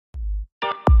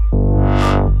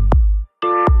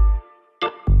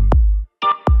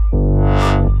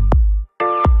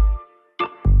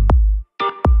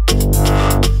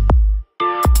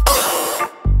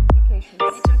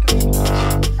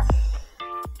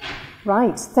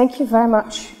Right, thank you very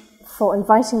much for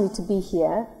inviting me to be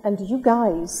here. And you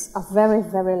guys are very,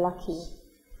 very lucky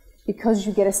because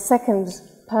you get a second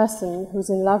person who's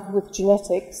in love with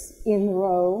genetics in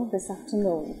Rome this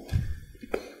afternoon.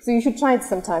 So you should try it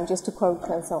sometime, just to quote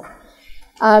Vincent.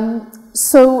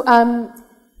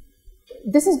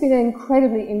 This has been an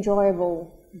incredibly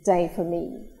enjoyable day for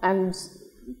me, and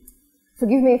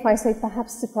forgive me if I say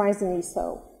perhaps surprisingly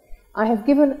so. I have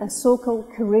given a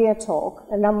so-called career talk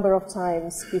a number of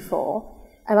times before,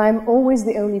 and I'm always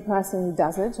the only person who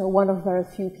does it, or one of very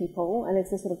few people, and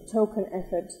it's a sort of token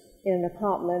effort in an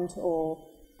apartment or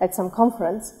at some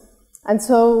conference. And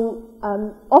so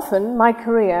often my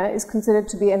career is considered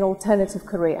to be an alternative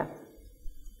career,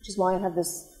 which is why I have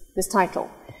this title.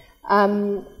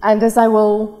 And as I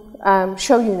will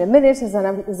show you in a minute, as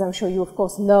I'm sure you of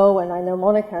course know, and I know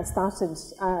Monica started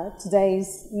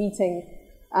today's meeting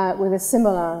with a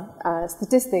similar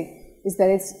statistic, is that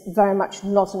it's very much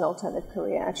not an alternative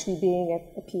career. Actually, being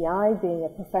a PI, being a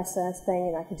professor, staying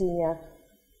in academia,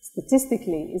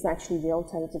 statistically is actually the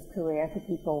alternative career for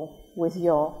people with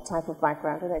your type of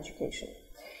background and education.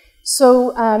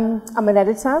 So I'm an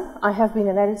editor. I have been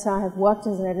an editor. I have worked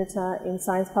as an editor in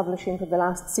science publishing for the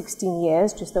last 16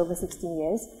 years, just over 16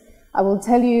 years. I will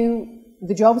tell you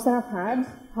the jobs that I've had,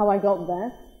 how I got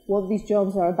there, what these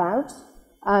jobs are about,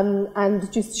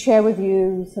 and just share with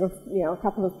you sort of, a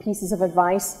couple of pieces of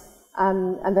advice,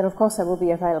 and then of course I will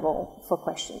be available for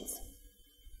questions.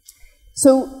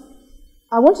 So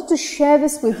I wanted to share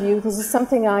this with you because it's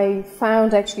something I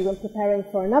found actually when preparing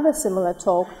for another similar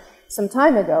talk some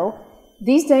time ago.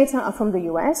 These data are from the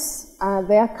US.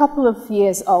 They are a couple of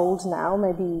years old now,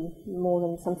 maybe more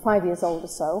than some 5 years old or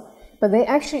so, but they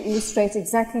actually illustrate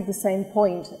exactly the same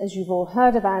point as you've all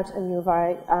heard about and you're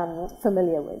very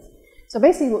familiar with. So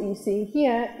basically what you see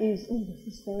here is,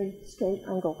 this is a very straight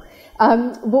angle.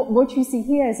 What you see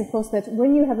here is, of course, that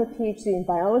when you have a PhD in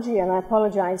biology, and I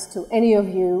apologize to any of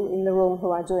you in the room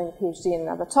who are doing a PhD in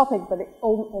another topic, but it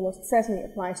almost certainly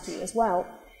applies to you as well,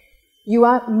 you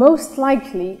are most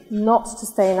likely not to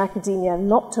stay in academia,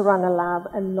 not to run a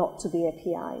lab, and not to be a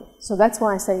PI. So that's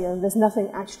why I say, there's nothing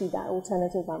actually that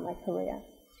alternative about my career.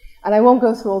 And I won't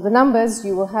go through all the numbers.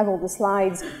 You will have all the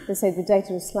slides. They say the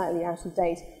data is slightly out of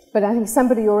date. But I think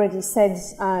somebody already said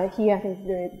here, I think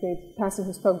the person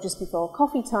who spoke just before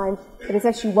coffee time, that it's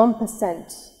actually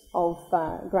 1% of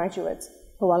graduates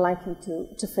who are likely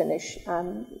to finish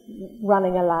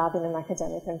running a lab in an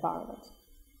academic environment.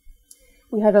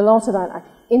 We heard a lot about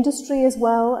industry as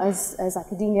well as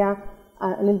academia,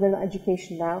 a little bit of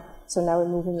education now, so now we're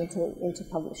moving into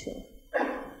publishing.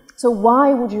 So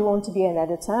why would you want to be an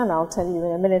editor? And I'll tell you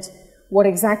in a minute what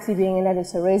exactly being an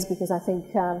editor is, because I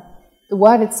think the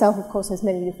word itself, of course, has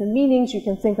many different meanings. You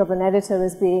can think of an editor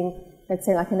as being, let's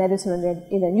say, like an editor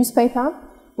in a newspaper.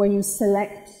 When you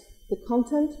select the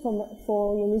content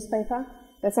for your newspaper,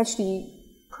 that's actually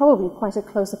probably quite a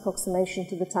close approximation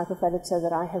to the type of editor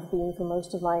that I have been for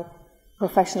most of my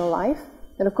professional life.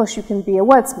 And of course, you can be a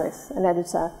wordsmith, an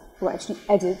editor who actually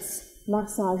edits,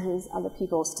 massages other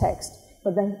people's text.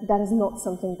 But then that is not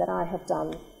something that I have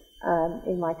done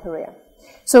in my career.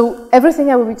 So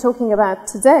everything I will be talking about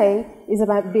today is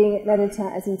about being an editor,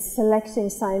 as in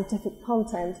selecting scientific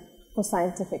content for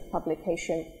scientific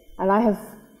publication. And I have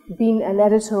been an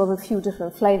editor of a few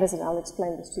different flavors, and I'll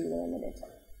explain this to you in a minute.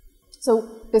 So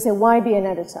they say, why be an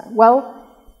editor?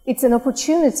 Well, it's an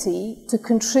opportunity to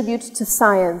contribute to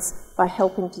science by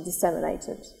helping to disseminate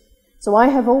it. So I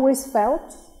have always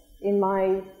felt, in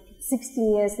my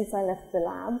 16 years since I left the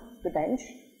lab, the bench,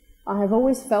 I have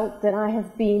always felt that I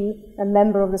have been a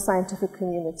member of the scientific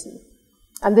community.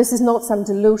 And this is not some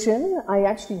delusion. I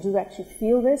actually do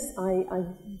feel this. I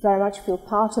very much feel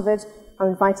part of it. I'm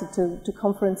invited to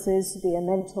conferences, to be a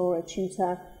mentor, a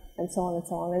tutor, and so on and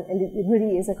so on. And it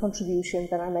really is a contribution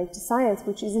that I make to science,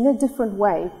 which is in a different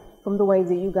way from the way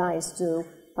that you guys do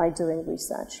by doing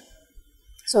research.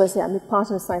 So as I say, I'm a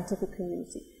part of the scientific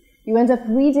community. You end up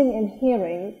reading and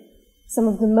hearing some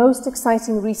of the most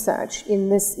exciting research in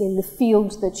the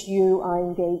field that you are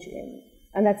engaged in.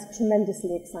 And that's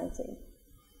tremendously exciting.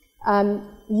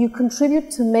 You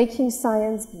contribute to making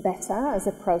science better as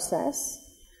a process.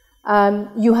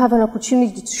 You have an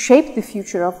opportunity to shape the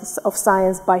future of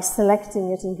science by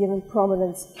selecting it and giving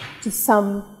prominence to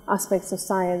some aspects of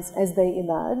science as they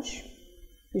emerge,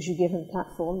 because you give them a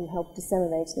platform, you help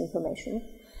disseminate the information.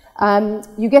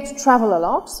 You get to travel a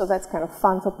lot, so that's kind of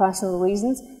fun for personal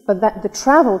reasons, but the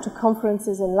travel to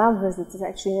conferences and lab visits is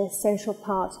actually an essential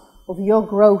part of your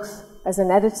growth as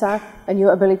an editor and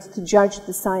your ability to judge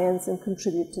the science and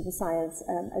contribute to the science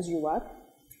as you work.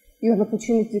 You have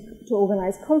opportunity to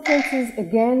organize conferences.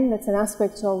 Again, that's an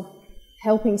aspect of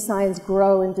helping science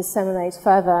grow and disseminate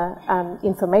further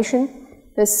information.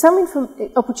 There's some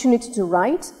opportunity to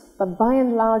write, but by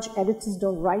and large, editors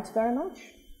don't write very much.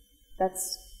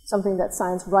 That's something that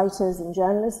science writers and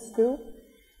journalists do.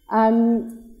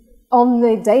 On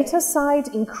the data side,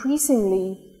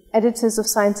 increasingly, editors of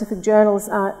scientific journals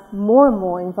are more and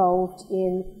more involved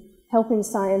in helping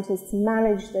scientists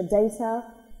manage their data.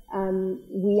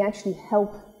 We actually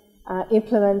help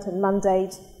implement and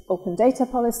mandate open data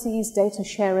policies, data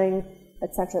sharing,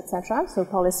 etc., etc., so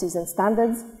policies and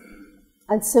standards.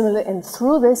 And similar, and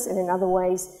through this and in other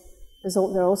ways, there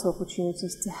are also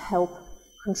opportunities to help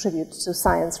contribute to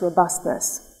science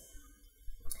robustness.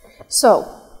 So,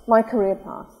 my career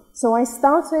path. So I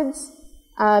started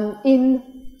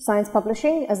in science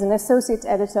publishing as an associate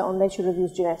editor on Nature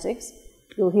Reviews Genetics.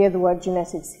 You'll hear the word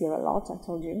genetics here a lot, I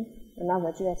told you,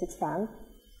 another genetics fan.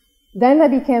 Then I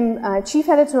became chief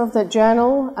editor of that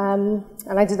journal,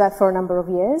 and I did that for a number of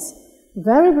years.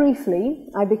 Very briefly,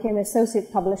 I became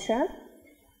associate publisher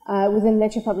within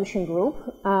Nature Publishing Group.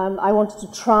 I wanted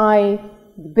to try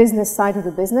the business side of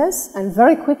the business, and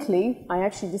very quickly, I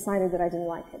actually decided that I didn't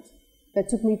like it. That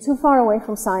took me too far away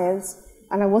from science,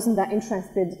 and I wasn't that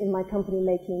interested in my company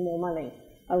making more money.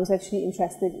 I was actually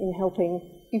interested in helping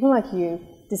people like you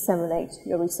disseminate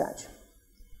your research.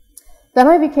 Then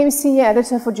I became senior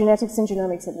editor for genetics and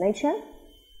genomics at Nature,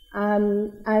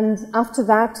 and after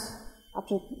that,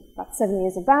 after about 7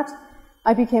 years of that,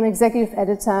 I became executive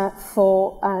editor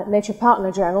for Nature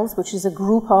Partner Journals, which is a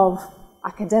group of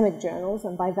academic journals,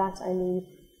 and by that I mean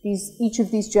each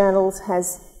of these journals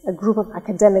has a group of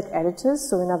academic editors,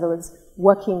 so in other words,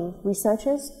 working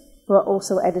researchers who are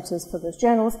also editors for those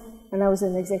journals, and I was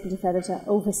an executive editor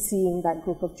overseeing that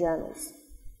group of journals.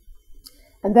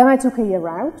 And then I took a year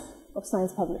out of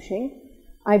science publishing.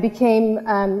 I became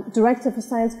director for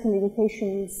science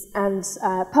communications and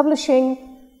publishing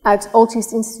at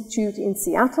Altius Institute in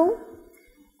Seattle.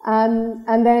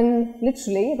 And then,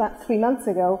 literally, about 3 months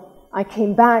ago, I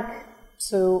came back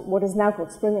to what is now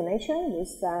called Springer Nature,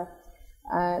 was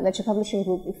Nature Publishing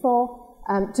Group before,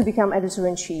 to become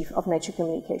editor-in-chief of Nature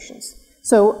Communications.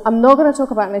 So I'm not going to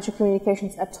talk about Nature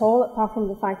Communications at all, apart from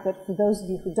the fact that for those of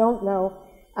you who don't know,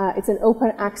 it's an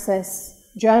open access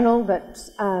journal that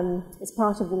is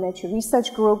part of the Nature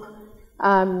Research Group.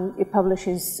 It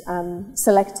publishes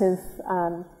selective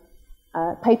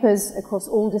papers across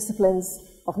all disciplines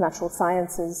of natural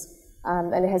sciences,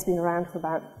 and it has been around for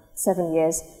about 7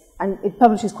 years. And it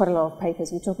publishes quite a lot of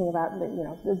papers. We're talking about,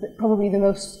 probably the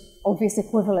most obvious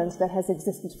equivalent that has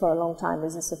existed for a long time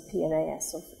is this of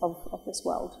PNAS of this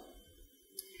world.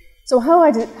 So how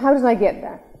did I get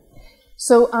there?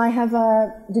 So I have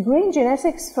a degree in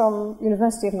genetics from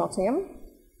University of Nottingham.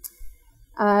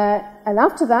 And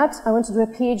after that, I went to do a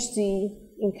PhD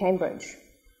in Cambridge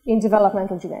in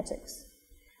developmental genetics.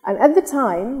 And at the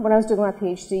time, when I was doing my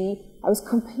PhD, I was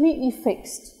completely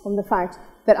fixed on the fact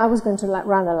that I was going to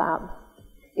run a lab.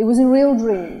 It was a real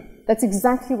dream. That's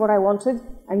exactly what I wanted.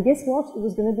 And guess what? It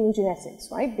was going to be in genetics,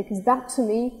 right? Because that, to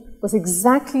me, was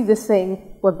exactly the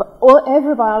thing where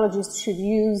every biologist should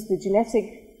use the genetic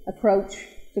approach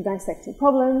to dissecting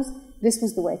problems. This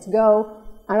was the way to go.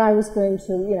 And I was going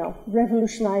to,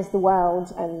 revolutionize the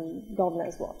world and God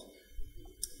knows what.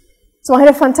 So I had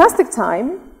a fantastic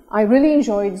time. I really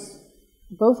enjoyed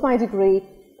both my degree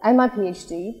and my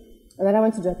PhD. And then I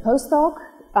went to do a postdoc.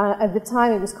 At the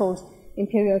time, it was called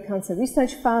Imperial Cancer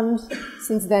Research Fund.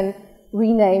 Since then,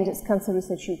 renamed as Cancer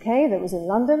Research UK. That was in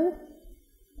London.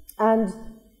 And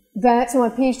so my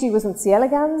PhD was on C.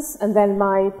 elegans, and then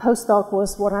my postdoc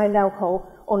was what I now call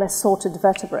on assorted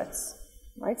vertebrates.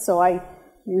 Right? So I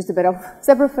used a bit of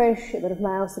zebrafish, a bit of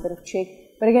mouse, a bit of chick,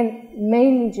 but again,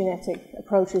 mainly genetic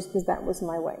approaches because that was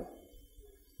my way.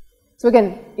 So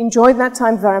again, enjoyed that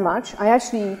time very much. I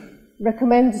actually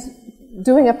recommend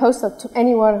doing a postdoc to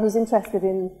anyone who's interested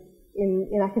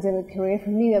in academic career. For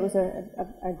me, that was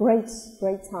a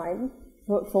great time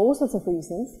for all sorts of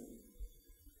reasons.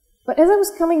 But as I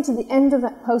was coming to the end of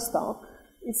that postdoc,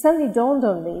 it suddenly dawned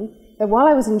on me that while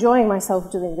I was enjoying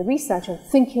myself doing the research and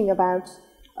thinking about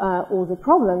all the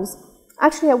problems,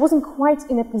 actually I wasn't quite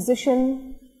in a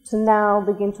position to now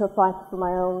begin to apply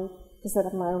to set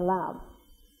up my own lab.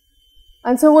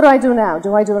 And so what do I do now?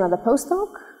 Do I do another postdoc?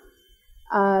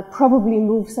 Probably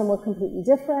move somewhere completely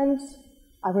different.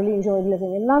 I really enjoyed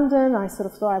living in London. I sort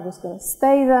of thought I was going to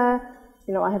stay there.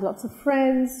 I had lots of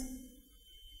friends.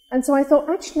 And so I thought,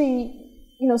 actually,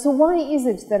 so why is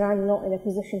it that I'm not in a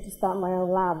position to start my own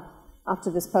lab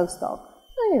after this postdoc?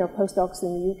 Well, postdocs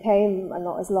in the UK are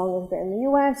not as long as they're in the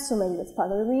US, so maybe that's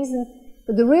part of the reason.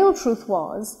 But the real truth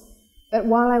was that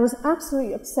while I was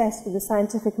absolutely obsessed with the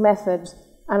scientific method,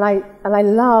 and I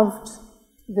loved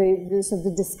the sort of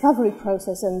the discovery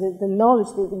process and the knowledge,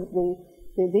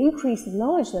 the increase of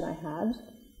knowledge that I had,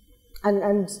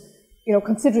 and you know,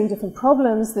 considering different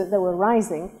problems that were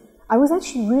rising, I was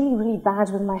actually really, really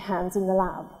bad with my hands in the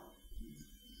lab.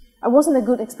 I wasn't a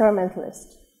good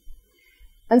experimentalist.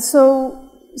 And so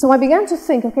I began to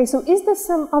think, okay, so is there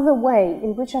some other way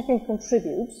in which I can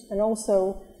contribute and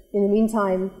also, in the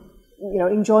meantime, you know,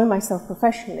 enjoy myself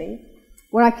professionally,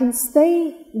 where I can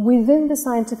stay within the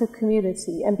scientific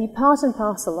community and be part and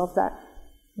parcel of that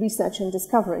research and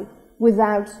discovery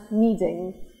without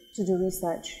needing to do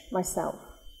research myself.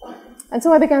 And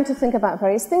so I began to think about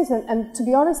various things, and to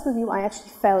be honest with you, I actually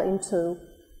fell into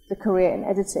the career in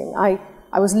editing.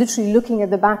 I was literally looking at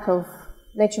the back of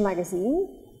Nature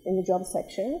magazine in the job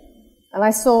section, and I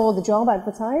saw the job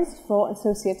advertised for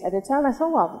associate editor, and I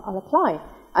thought, well, I'll apply.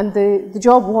 And the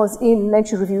job was in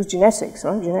Nature Reviews Genetics,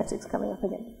 right? Genetics coming up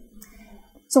again.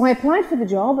 So I applied for the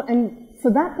job, and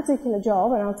for that particular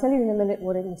job, and I'll tell you in a minute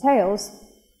what it entails,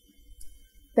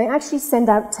 they actually send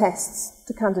out tests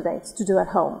to candidates to do at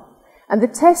home. And the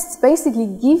tests basically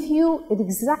give you an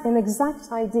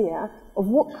exact idea of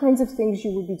what kinds of things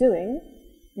you would be doing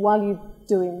while you're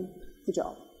doing the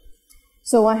job.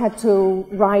 So I had to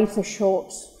write a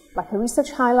short, like a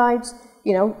research highlight,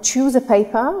 you know, choose a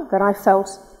paper that I felt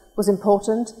was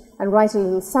important and write a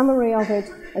little summary of it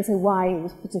and say why it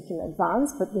was particularly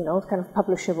advanced, but, you know, kind of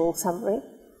publishable summary.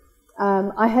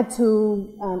 I had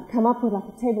to come up with like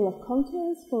a table of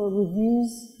contents for a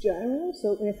reviews journal,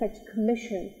 so in effect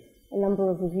commission a number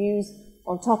of reviews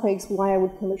on topics, why I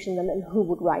would commission them and who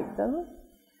would write them.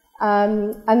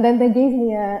 And then they gave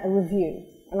me a review,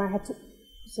 and I had to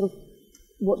sort of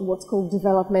what's called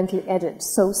developmentally edit,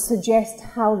 so suggest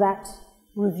how that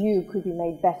review could be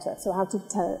made better, so how to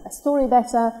tell a story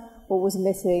better, what was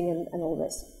missing, and all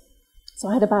this. So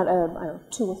I had about I don't know,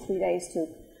 2 or 3 days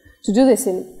to do this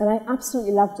in, and I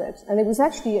absolutely loved it. And it was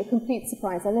actually a complete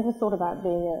surprise. I never thought about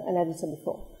being an editor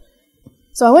before.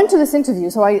 So I went to this interview,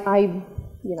 so I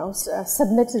you know,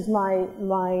 submitted my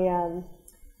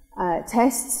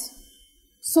tests,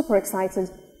 super excited.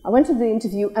 I went to the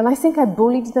interview, and I think I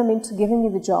bullied them into giving me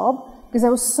the job because I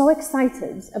was so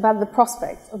excited about the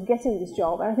prospect of getting this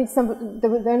job. And I think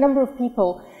there are a number of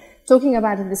people talking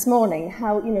about it this morning,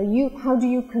 how, you know, how do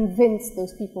you convince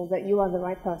those people that you are the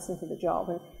right person for the job,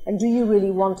 and do you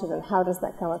really want it, and how does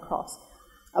that come across?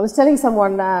 I was telling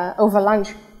someone over lunch,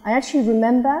 I actually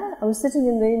remember I was sitting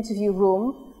in the interview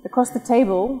room across the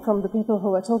table from the people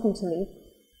who were talking to me,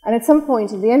 and at some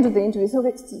point at the end of the interview, so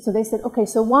they said, okay,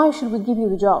 so why should we give you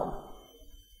the job?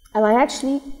 And I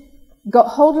actually got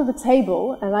hold of the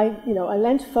table, and I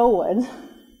leant forward,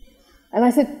 and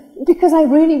I said, because I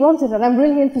really want it, and I'm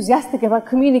really enthusiastic about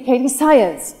communicating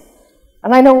science.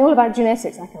 And I know all about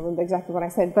genetics. I can't remember exactly what I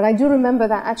said, but I do remember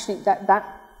that actually, that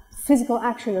physical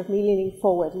action of me leaning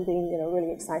forward and being, you know,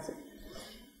 really excited.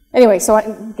 Anyway, so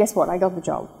guess what? I got the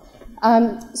job.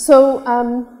 So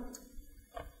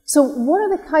what are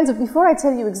the kinds of, before I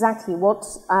tell you exactly what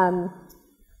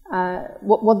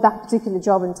that particular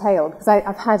job entailed, because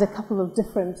I've had a couple of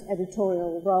different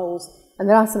editorial roles, and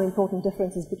there are some important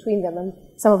differences between them, and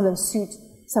some of them suit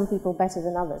some people better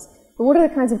than others. But what are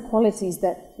the kinds of qualities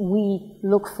that we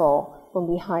look for when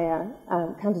we hire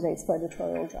candidates for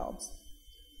editorial jobs?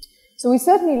 So we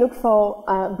certainly look for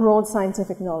broad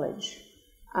scientific knowledge.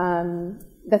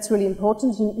 That's really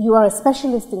important. You are a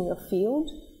specialist in your field,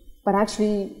 but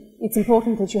actually it's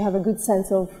important that you have a good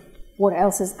sense of what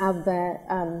else is out there,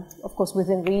 of course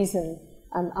within reason.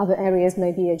 Other areas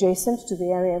may be adjacent to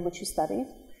the area in which you studied.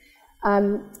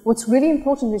 What's really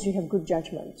important is you have good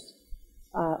judgment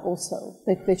also,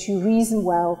 that you reason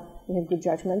well, you have good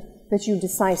judgment, that you're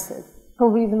decisive.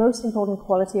 Probably the most important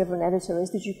quality of an editor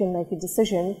is that you can make a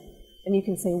decision and you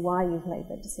can say why you've made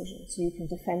that decision, so you can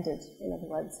defend it, in other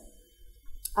words.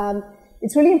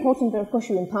 It's really important that, of course,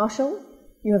 you're impartial,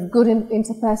 you have good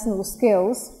interpersonal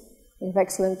skills, you have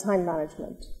excellent time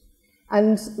management.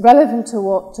 And relevant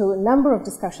to a number of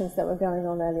discussions that were going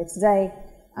on earlier today,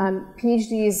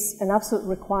 PhD is an absolute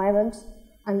requirement,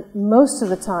 and most of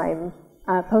the time,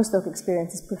 postdoc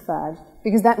experience is preferred,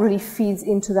 because that really feeds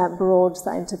into that broad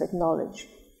scientific knowledge.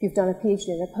 If you've done a PhD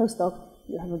and a postdoc,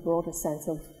 you have a broader sense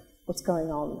of what's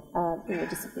going on in your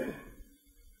discipline.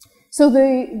 So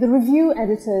the review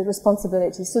editor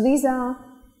responsibilities. So these are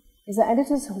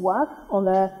editors who work on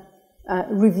the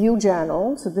review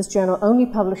journal. So this journal only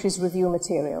publishes review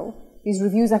material. These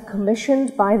reviews are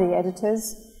commissioned by the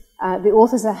editors. The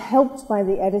authors are helped by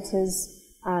the editors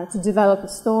to develop a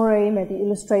story, maybe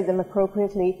illustrate them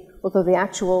appropriately, although the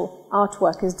actual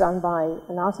artwork is done by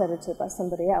an art editor, by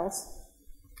somebody else.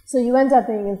 So you end up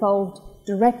being involved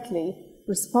directly,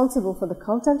 responsible for the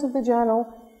content of the journal.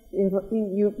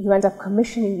 You end up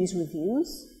commissioning these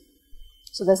reviews.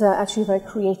 So there's actually a very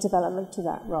creative element to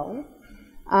that role.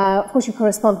 Of course, you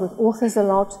correspond with authors a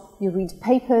lot. You read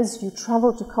papers. You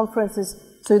travel to conferences.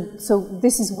 So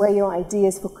this is where your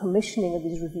ideas for commissioning of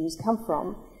these reviews come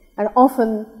from. And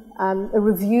often a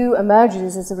review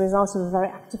emerges as a result of a very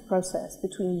active process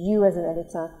between you as an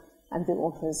editor and the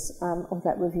authors of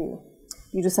that review.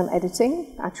 You do some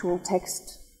editing, actual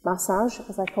text massage,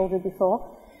 as I called it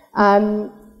before.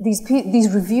 These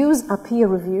reviews are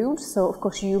peer-reviewed, so of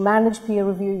course you manage peer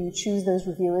review, you choose those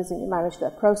reviewers and you manage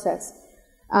their process.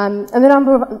 And a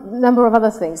number of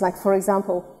other things, like for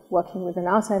example, working with an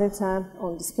art editor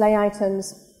on display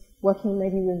items, working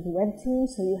maybe with the web team,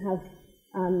 so you have,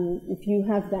 if you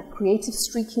have that creative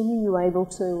streak in you, you're able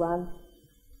to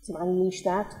unleash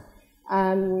that.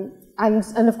 And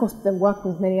of course then work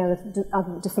with many other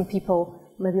different people,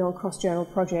 maybe on cross-journal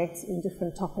projects in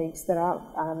different topics that are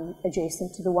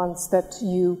adjacent to the ones that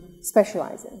you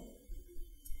specialize in.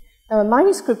 Now, a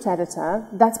manuscript editor,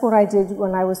 that's what I did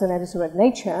when I was an editor at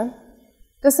Nature,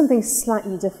 does something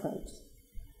slightly different.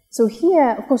 So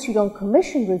here, of course, you don't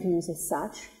commission reviews as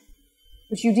such,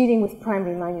 but you're dealing with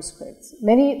primary manuscripts.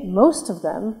 Most of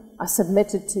them are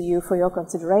submitted to you for your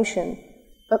consideration,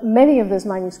 but many of those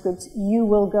manuscripts you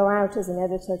will go out as an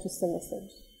editor to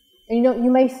solicit. And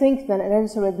you may think that an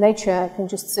editor at Nature can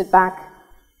just sit back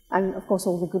and, of course,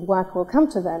 all the good work will come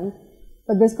to them,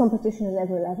 but there's competition at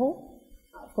every level.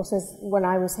 Of course, when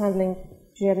I was handling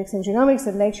genetics and genomics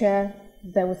at Nature,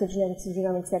 there was a genetics and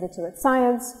genomics editor at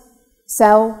Science.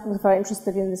 Cell was very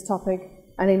interested in this topic,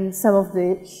 and in some of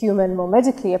the human, more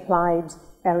medically applied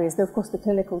areas, there are, of course, the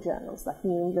clinical journals, like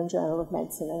New England Journal of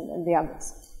Medicine and the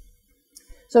others.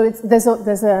 So there's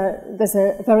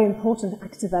a very important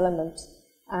active element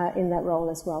in that role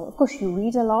as well. Of course, you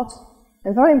read a lot,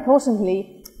 and very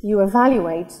importantly, you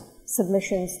evaluate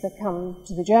submissions that come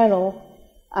to the journal.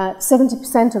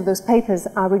 70% of those papers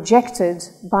are rejected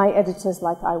by editors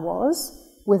like I was,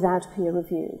 without peer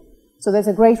review. So there's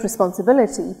a great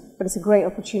responsibility, but it's a great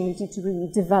opportunity to really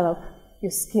develop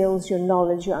your skills, your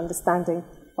knowledge, your understanding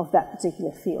of that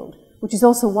particular field, which is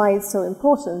also why it's so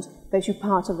important that you're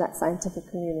part of that scientific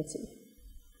community.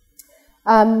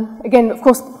 Again, of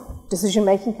course,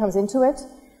 decision-making comes into it.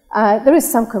 There is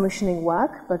some commissioning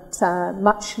work, but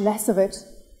much less of it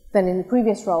than in the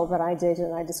previous role that I did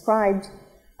and I described.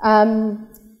 And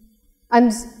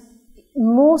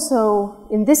more so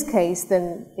in this case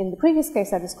than in the previous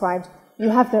case I described, you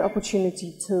have the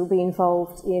opportunity to be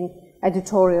involved in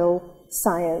editorial,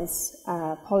 science,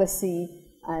 policy,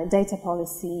 data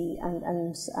policy,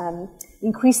 and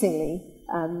increasingly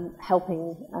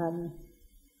helping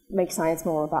make science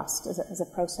more robust as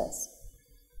a process.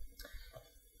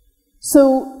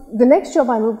 So the next job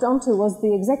I moved on to was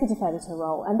the executive editor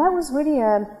role, and that was really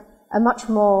a much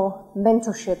more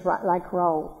mentorship-like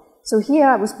role. So here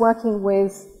I was working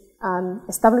with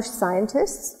established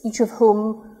scientists, each of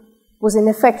whom was in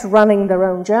effect running their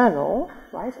own journal,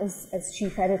 right, as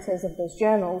chief editors of those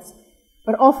journals.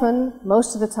 But often,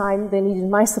 most of the time, they needed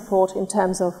my support in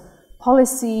terms of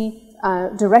policy,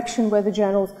 direction where the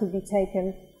journals could be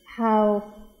taken, how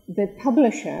the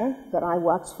publisher that I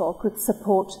worked for could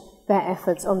support their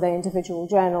efforts on their individual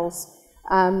journals,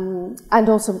 and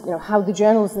also, how the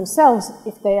journals themselves,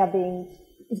 if they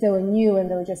were new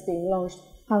and they were just being launched,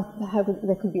 how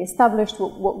they could be established,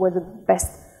 what were the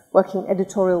best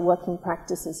editorial working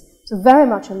practices. So very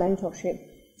much a mentorship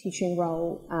teaching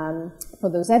role for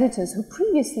those editors who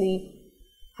previously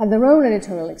had their own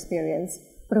editorial experience,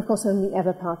 but of course only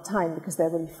ever part-time because they're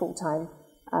really full-time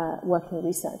working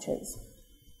researchers.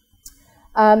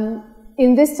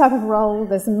 In this type of role,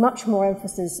 there's much more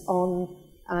emphasis on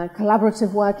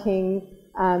collaborative working.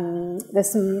 There's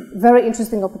some very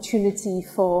interesting opportunity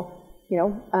for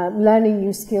learning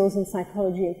new skills in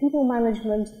psychology and people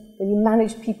management. When you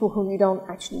manage people whom you don't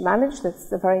actually manage,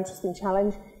 that's a very interesting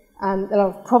challenge. A lot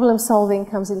of problem solving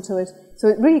comes into it. So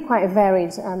it's really quite a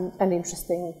varied and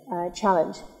interesting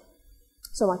challenge.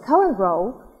 So my current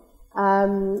role,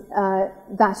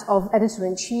 that of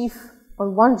editor-in-chief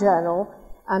on one journal,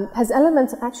 has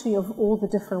elements actually of all the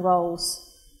different roles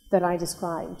that I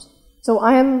described. So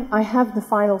I have the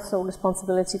final sole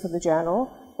responsibility for the journal,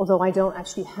 although I don't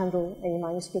actually handle any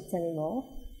manuscripts anymore.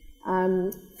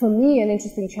 For me, an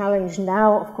interesting challenge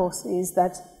now, of course, is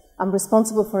that I'm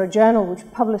responsible for a journal which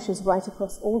publishes right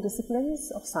across all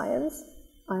disciplines of science.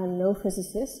 I am no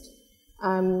physicist.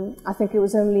 I think it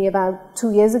was only about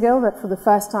 2 years ago that for the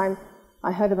first time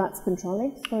I heard about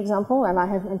spintronics, for example, and I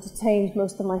have entertained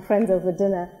most of my friends over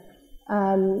dinner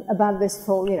about this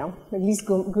for, at least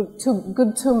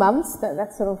good 2 months.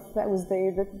 That was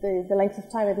the length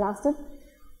of time it lasted.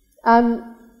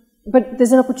 But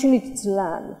there's an opportunity to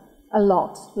learn a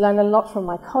lot from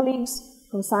my colleagues,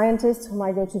 from scientists whom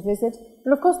I go to visit.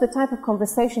 And of course, the type of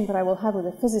conversation that I will have with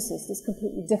a physicist is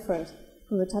completely different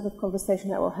from the type of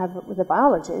conversation I will have with a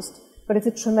biologist, but it's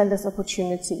a tremendous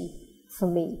opportunity for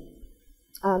me.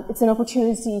 It's an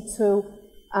opportunity to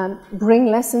bring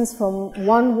lessons from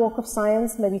one walk of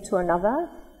science maybe to another,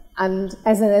 and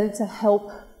as an editor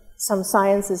help some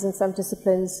sciences and some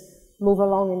disciplines move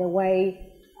along in a way,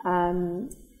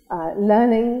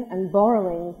 learning and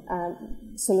borrowing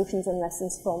solutions and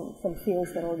lessons from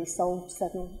fields that already solved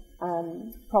certain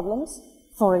problems.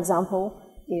 For example,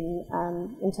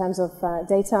 in terms of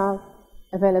data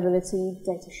availability,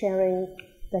 data sharing,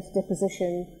 data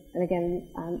deposition, and again,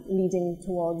 leading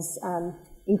towards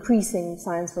increasing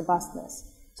science robustness.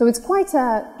 So it's quite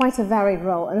a varied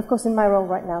role. And of course, in my role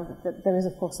right now, there is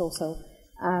of course also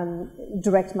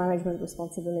direct management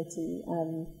responsibility,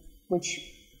 which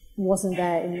wasn't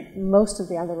there in most of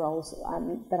the other roles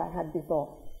that I had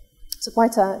before. So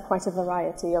quite a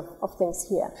variety of things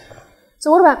here. So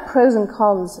what about pros and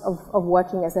cons of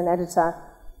working as an editor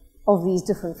of these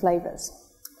different flavors?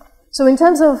 So in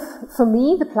terms of, for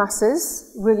me, the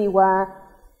pluses really were,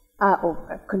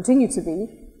 or continue to be,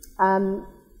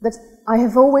 that I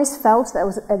have always felt that I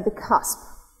was at the cusp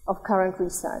of current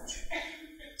research.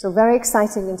 So very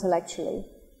exciting intellectually.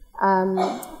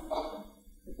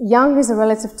 Young is a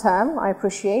relative term, I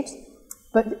appreciate,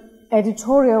 but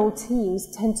editorial teams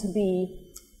tend to be,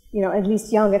 at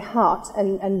least young at heart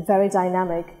and very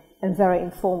dynamic and very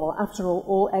informal. After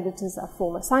all editors are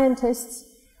former scientists,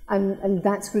 and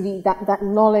that's really, that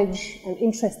knowledge and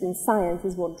interest in science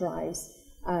is what drives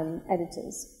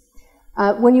editors.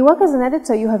 When you work as an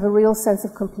editor, you have a real sense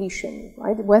of completion,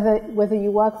 right? Whether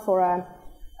you work for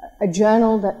a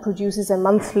journal that produces a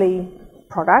monthly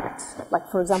product, like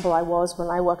for example I was when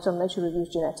I worked on Nature Reviews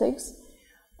Genetics,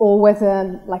 or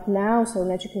whether, like now, so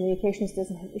Nature Communications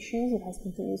doesn't have issues, it has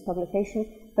continuous publication,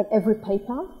 but every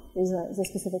paper is a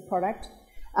specific product.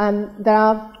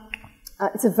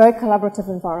 It's a very collaborative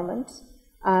environment.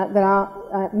 There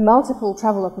are multiple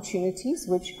travel opportunities,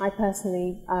 which I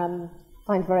personally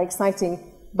find very exciting,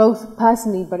 both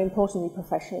personally but importantly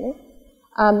professionally.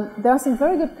 There are some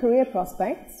very good career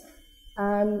prospects,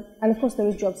 and of course there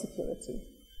is job security.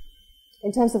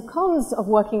 In terms of cons of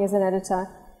working as an editor,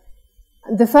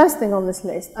 the first thing on this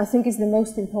list, I think, is the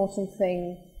most important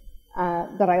thing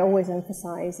that I always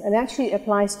emphasize, and actually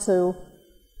applies to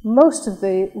most of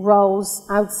the roles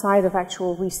outside of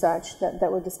actual research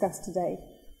that were discussed today.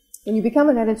 When you become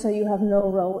an editor, you have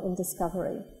no role in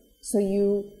discovery. So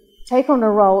you take on a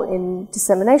role in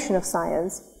dissemination of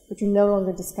science, but you no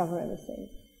longer discover anything.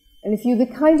 And if you're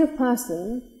the kind of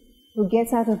person who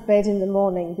gets out of bed in the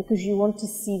morning because you want to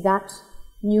see that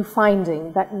new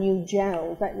finding, that new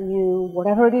gel, that new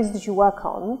whatever it is that you work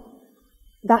on,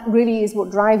 that really is what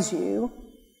drives you,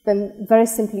 then very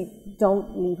simply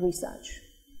don't leave research,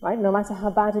 right? No matter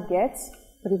how bad it gets,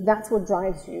 but if that's what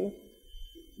drives you,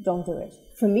 don't do it.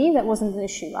 For me, that wasn't an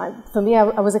issue. For me,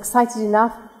 I was excited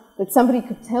enough that somebody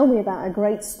could tell me about a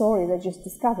great story they just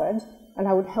discovered, and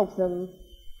I would help them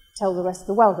tell the rest of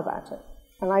the world about it.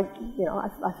 And I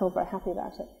felt very happy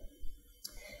about it.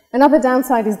 Another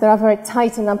downside is there are very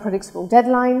tight and unpredictable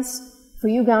deadlines. For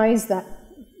you guys that,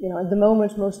 at the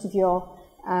moment, most of your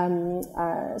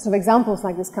sort of examples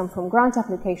like this come from grant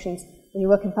applications. When you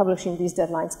work in publishing, these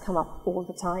deadlines come up all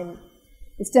the time.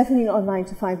 It's definitely not a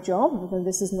 9-to-5 job, and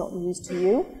this is not news to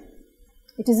you.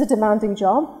 It is a demanding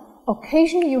job.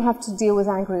 Occasionally you have to deal with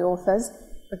angry authors,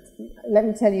 but let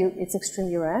me tell you, it's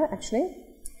extremely rare, actually.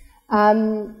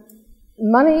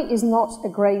 Money is not a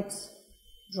great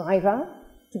driver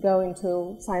to go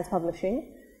into science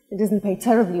publishing. It doesn't pay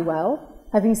terribly well.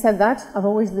 Having said that, I've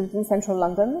always lived in central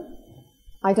London.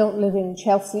 I don't live in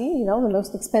Chelsea, the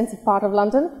most expensive part of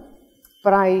London,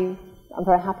 but I'm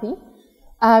very happy.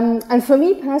 And for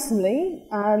me personally,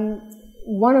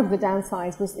 one of the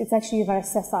downsides was it's actually a very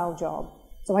sessile job.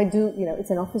 So I do, it's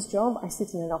an office job. I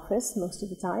sit in an office most of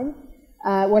the time.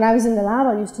 When I was in the lab,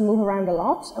 I used to move around a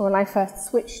lot. And when I first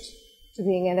switched to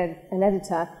being an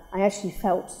editor, I actually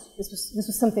felt this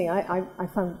was something I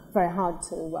found very hard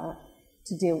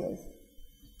to deal with.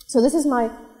 So this is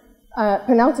my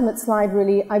penultimate slide,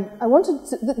 really. I wanted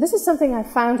to, this is something I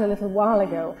found a little while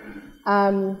ago.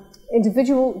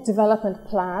 Individual development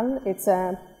plan. It's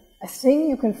a thing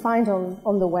you can find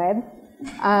on the web,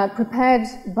 prepared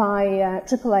by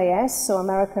AAAS, so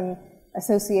American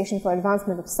Association for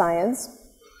Advancement of Science,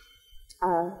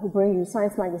 who bring you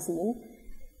Science Magazine.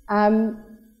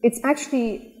 It's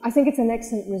actually, I think it's an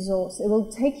excellent resource. It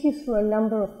will take you through a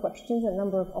number of questions, a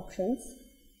number of options,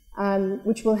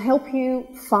 which will help you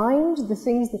find the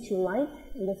things that you like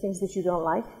and the things that you don't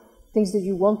like, things that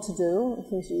you want to do and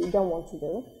things that you don't want to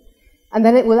do. And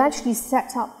then it will actually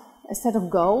set up a set of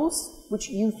goals, which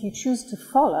if you choose to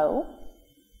follow,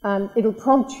 it'll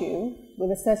prompt you with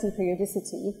a certain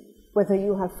periodicity whether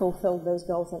you have fulfilled those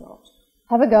goals or not.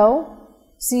 Have a go,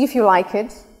 see if you like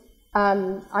it.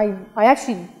 I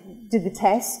actually did the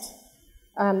test.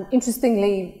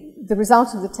 Interestingly, the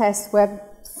results of the test were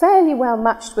fairly well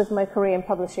matched with my career in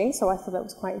publishing, so I thought that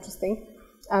was quite interesting.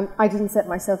 I didn't set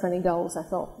myself any goals. I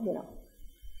thought, you know,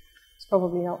 it's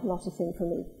probably not a thing for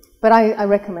me. But I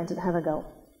recommend it, have a go.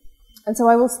 And so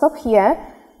I will stop here.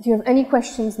 If you have any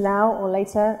questions now or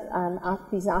later,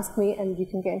 please ask me, and you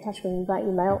can get in touch with me by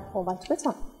email or by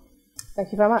Twitter.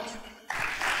 Thank you very much.